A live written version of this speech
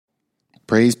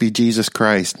Praise be Jesus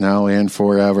Christ, now and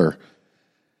forever.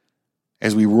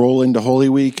 As we roll into Holy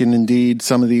Week, and indeed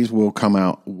some of these will come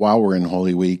out while we're in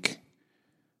Holy Week,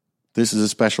 this is a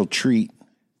special treat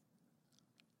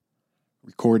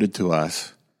recorded to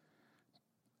us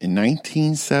in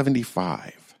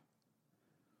 1975.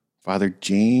 Father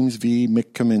James V.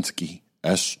 McKaminsky,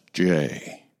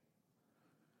 S.J.,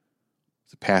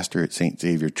 the pastor at St.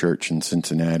 Xavier Church in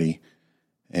Cincinnati,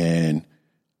 and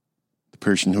the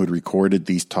person who had recorded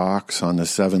these talks on the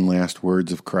 7 last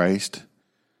words of Christ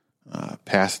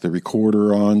passed the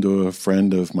recorder on to a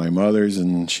friend of my mother's,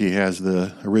 and she has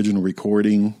the original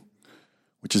recording,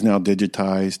 which is now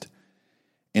digitized.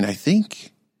 And I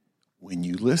think when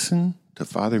you listen to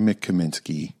Father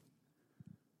McKaminsky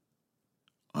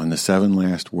on the 7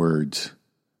 last words,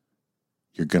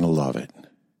 you're going to love it.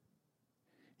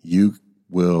 You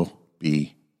will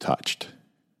be touched.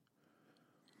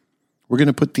 We're going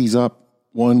to put these up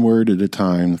one word at a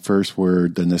time, the first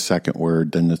word, then the second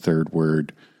word, then the third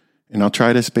word. And I'll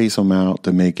try to space them out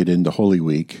to make it into Holy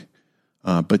Week.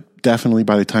 But definitely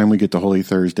by the time we get to Holy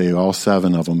Thursday, all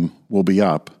 7 of them will be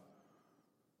up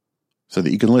so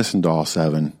that you can listen to all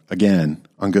 7 again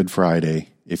on Good Friday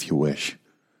if you wish.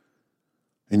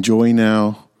 Enjoy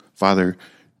now, Father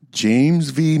James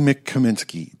V.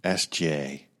 McKaminsky,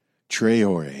 S.J., Tre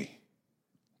Ore,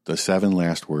 the 7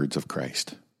 last words of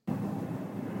Christ.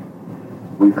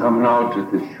 We come now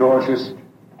to the shortest,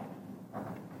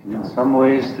 and in some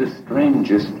ways the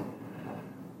strangest,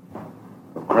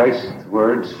 of Christ's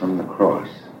words from the cross.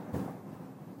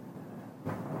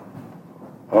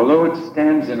 Although it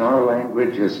stands in our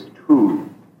language as 2,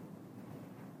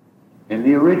 in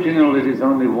the original it is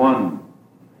only 1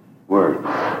 word.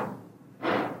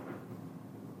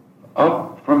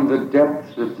 Up from the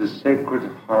depths of the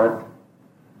Sacred Heart,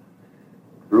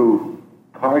 through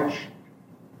parched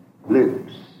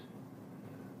lips,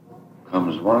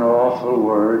 comes one awful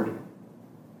word,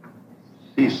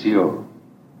 Cessio,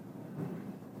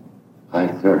 I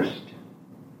thirst.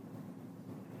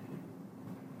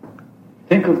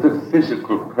 Think of the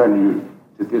physical prelude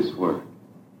to this word.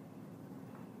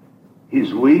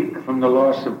 He's weak from the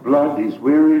loss of blood. He's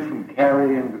weary from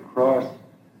carrying the cross,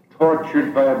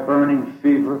 tortured by a burning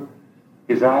fever.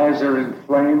 His eyes are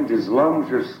inflamed. His lungs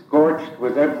are scorched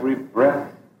with every breath.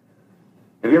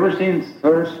 Have you ever seen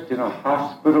thirst in a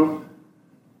hospital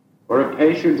where a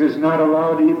patient is not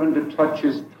allowed even to touch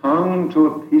his tongue to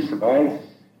a piece of ice?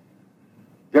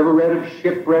 Have you ever read of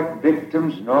shipwrecked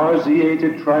victims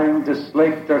nauseated trying to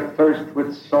slake their thirst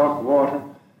with salt water?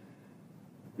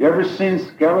 Have you ever seen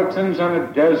skeletons on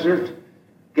a desert,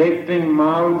 gaping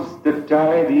mouths that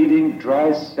died eating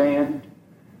dry sand?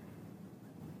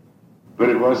 But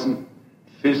it wasn't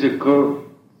physical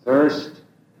thirst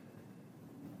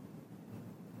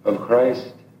of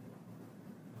Christ.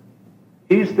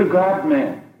 He's the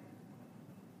God-man.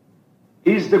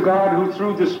 He's the God who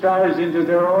threw the stars into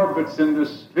their orbits and the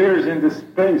spheres into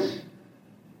space.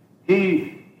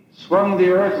 He swung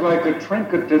the earth like a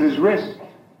trinket at his wrist.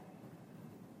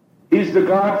 He's the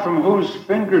God from whose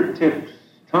fingertips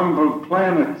tumbled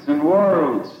planets and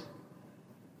worlds.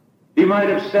 He might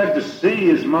have said, the sea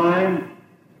is mine,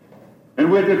 and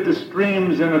with it the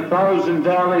streams and 1,000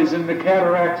 valleys and the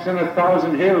cataracts and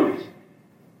 1,000 hills.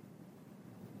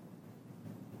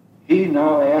 He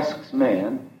now asks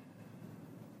man,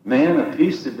 a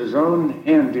piece of his own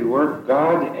handiwork,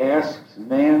 God asks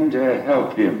man to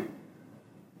help him.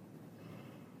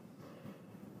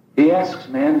 He asks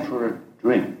man for a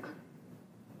drink.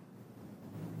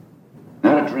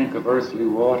 Not a drink of earthly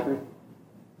water,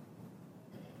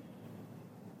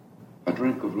 a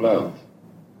drink of love.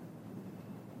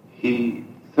 He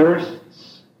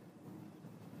thirsts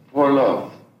for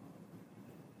love.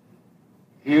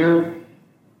 Here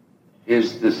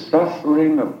is the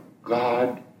suffering of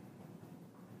God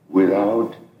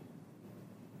without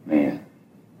man.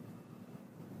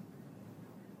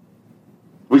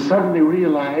 We suddenly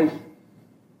realize,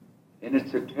 and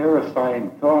it's a terrifying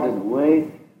thought in a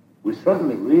way, we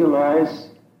suddenly realize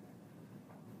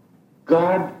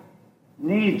God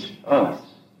needs us.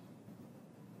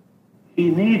 He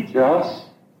needs us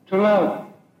to love.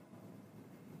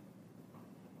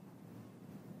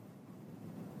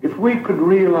 If we could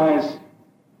realize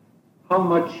how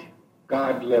much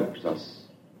God loves us,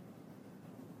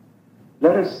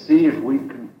 let us see if we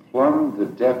can plumb the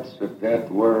depths of that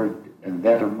word and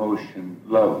that emotion,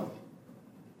 love.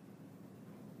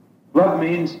 Love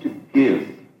means to give.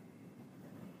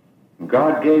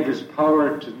 God gave his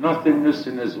power to nothingness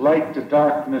and his light to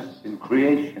darkness in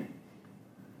creation.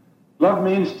 Love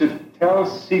means to tell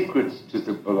secrets to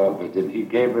the beloved, and he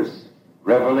gave us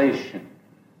revelation.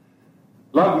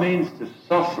 Love means to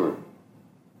suffer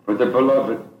for the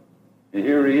beloved. And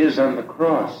here he is on the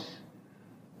cross.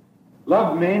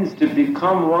 Love means to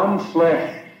become one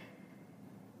flesh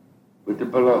with the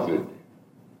beloved.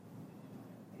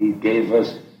 He gave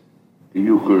us the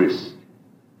Eucharist.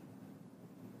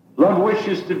 Love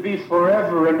wishes to be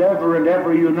forever and ever and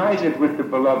ever united with the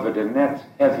beloved, and that's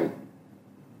heaven.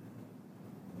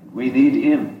 We need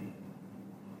him.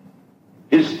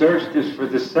 His thirst is for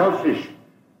the selfish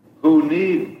who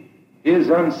need his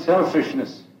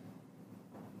unselfishness,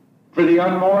 for the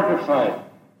unmortified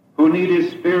who need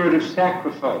his spirit of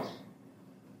sacrifice,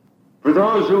 for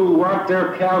those who want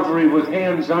their Calvary with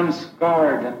hands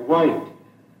unscarred and white.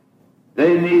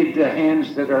 They need the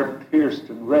hands that are pierced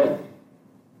and red.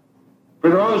 For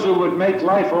those who would make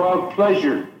life all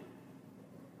pleasure,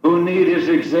 who need his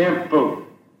example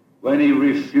when he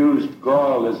refused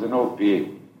gall as an opiate.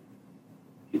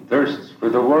 He thirsts for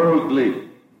the worldly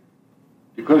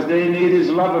because they need his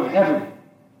love of heaven.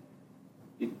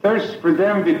 He thirsts for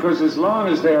them because as long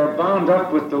as they are bound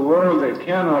up with the world, they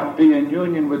cannot be in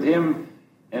union with him,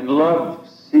 and love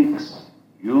seeks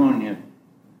union.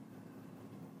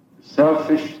 The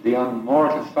selfish, the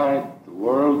unmortified, the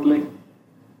worldly.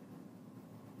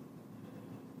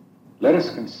 Let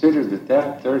us consider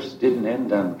that thirst didn't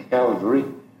end on Calvary.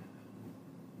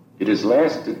 It has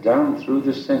lasted down through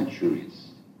the centuries.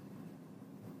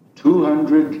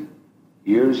 200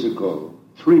 years ago,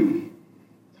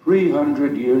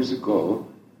 300 years ago,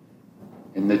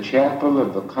 in the chapel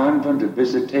of the convent of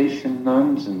Visitation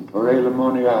nuns in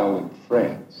Paray-le-Monial in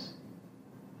France,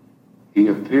 he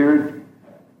appeared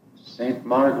St.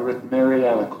 Margaret Mary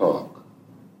Alacoque.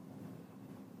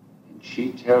 And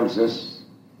she tells us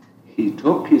he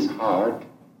took his heart,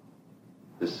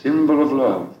 the symbol of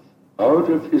love,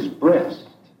 out of his breast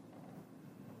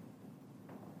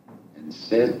and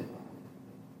said,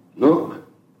 "Look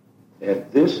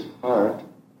at this heart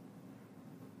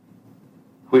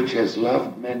which has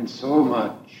loved men so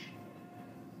much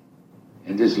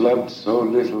and is loved so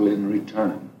little in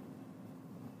return."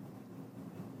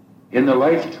 In the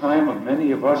lifetime of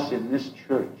many of us in this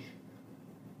church,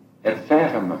 at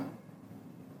Fatima,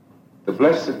 the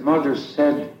Blessed Mother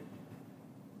said,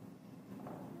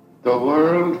 "The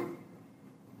world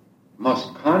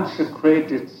must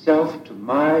consecrate itself to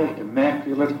my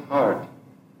immaculate heart."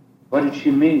 What did she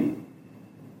mean?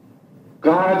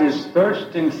 God is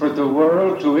thirsting for the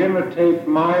world to imitate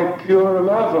my pure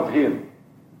love of him.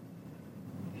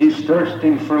 He's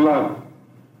thirsting for love.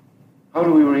 How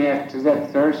do we react to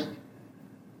that thirst?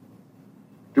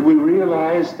 Do we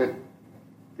realize that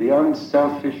the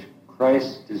unselfish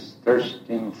Christ is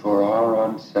thirsting for our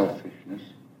unselfishness?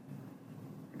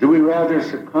 Do we rather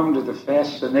succumb to the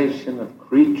fascination of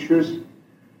creatures,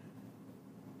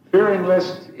 fearing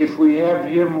lest if we have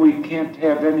him, we can't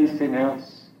have anything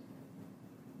else?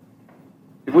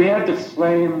 If we had the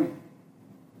flame,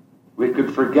 we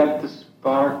could forget the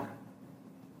spark.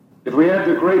 If we had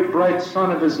the great bright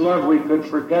sun of his love, we could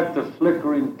forget the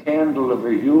flickering candle of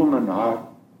a human heart.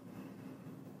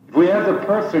 If we had the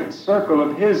perfect circle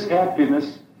of his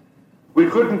happiness, we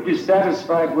couldn't be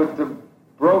satisfied with the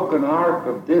broken arc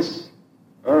of this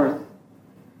earth.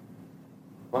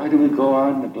 Why do we go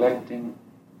on neglecting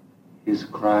his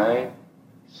cry,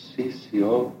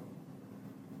 Sisio?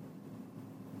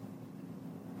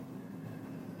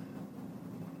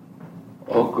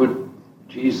 Oh, good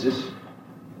Jesus,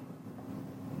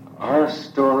 our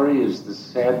story is the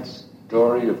sad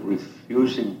story of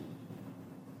refusing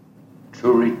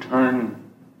to return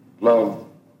love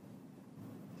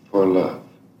for love.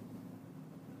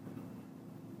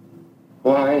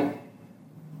 Why,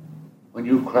 when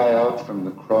you cry out from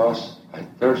the cross, "I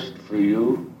thirst for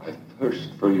you, I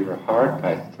thirst for your heart,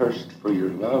 I thirst for your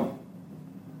love,"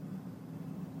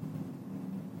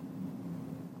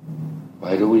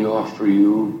 why do we offer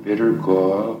you bitter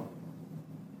gall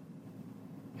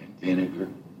and vinegar?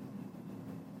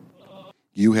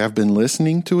 You have been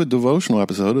listening to a devotional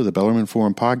episode of the Bellarmine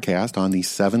Forum podcast on the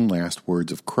 7 last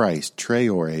words of Christ, Tre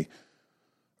Ore,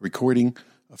 recording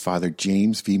of Father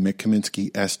James V.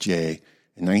 McKaminsky, S.J.,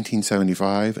 in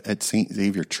 1975 at St.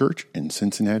 Xavier Church in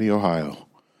Cincinnati, Ohio.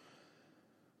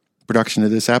 Production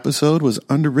of this episode was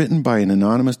underwritten by an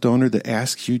anonymous donor that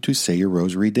asks you to say your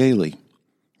rosary daily.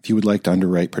 If you would like to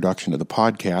underwrite production of the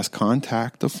podcast,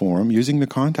 contact the forum using the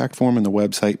contact form on the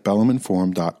website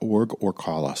bellarmineforum.org or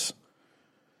call us.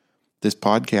 This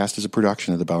podcast is a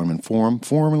production of the Bellarmine Forum,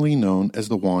 formerly known as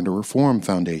the Wanderer Forum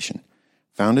Foundation,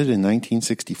 founded in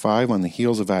 1965 on the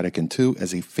heels of Vatican II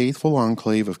as a faithful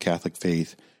enclave of Catholic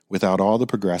faith without all the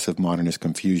progressive modernist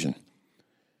confusion.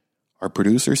 Our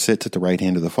producer sits at the right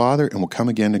hand of the Father and will come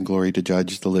again in glory to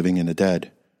judge the living and the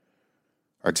dead.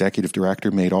 Our executive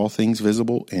director made all things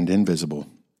visible and invisible.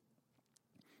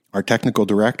 Our technical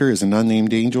director is an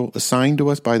unnamed angel assigned to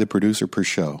us by the producer per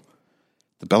show.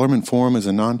 The Bellarmine Forum is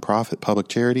a non-profit public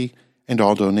charity, and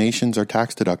all donations are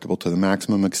tax deductible to the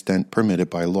maximum extent permitted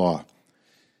by law.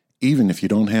 Even if you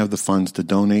don't have the funds to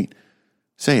donate,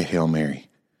 say a Hail Mary.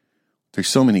 There's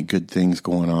so many good things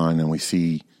going on, and we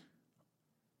see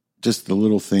just the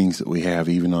little things that we have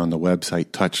even on the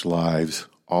website touch lives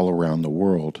all around the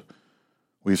world.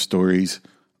 We have stories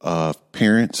of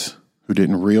parents who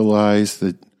didn't realize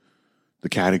that the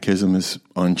catechism is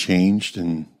unchanged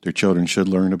and their children should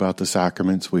learn about the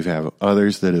sacraments. We have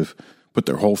others that have put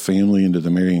their whole family into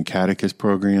the Marian Catechist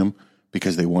program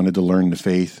because they wanted to learn the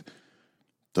faith.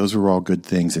 Those are all good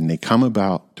things, and they come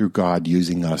about through God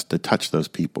using us to touch those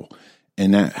people.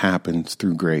 And that happens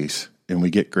through grace, and we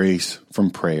get grace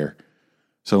from prayer.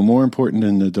 So more important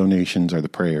than the donations are the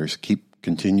prayers.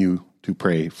 Continue to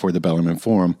pray for the Bellarmine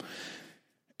Forum.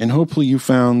 And hopefully you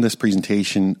found this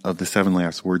presentation of the 7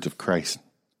 last words of Christ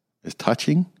as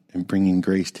touching and bringing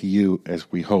grace to you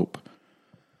as we hope.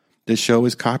 This show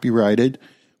is copyrighted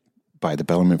by the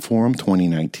Bellarmine Forum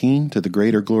 2019 to the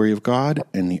greater glory of God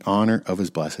and the honor of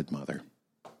His Blessed Mother.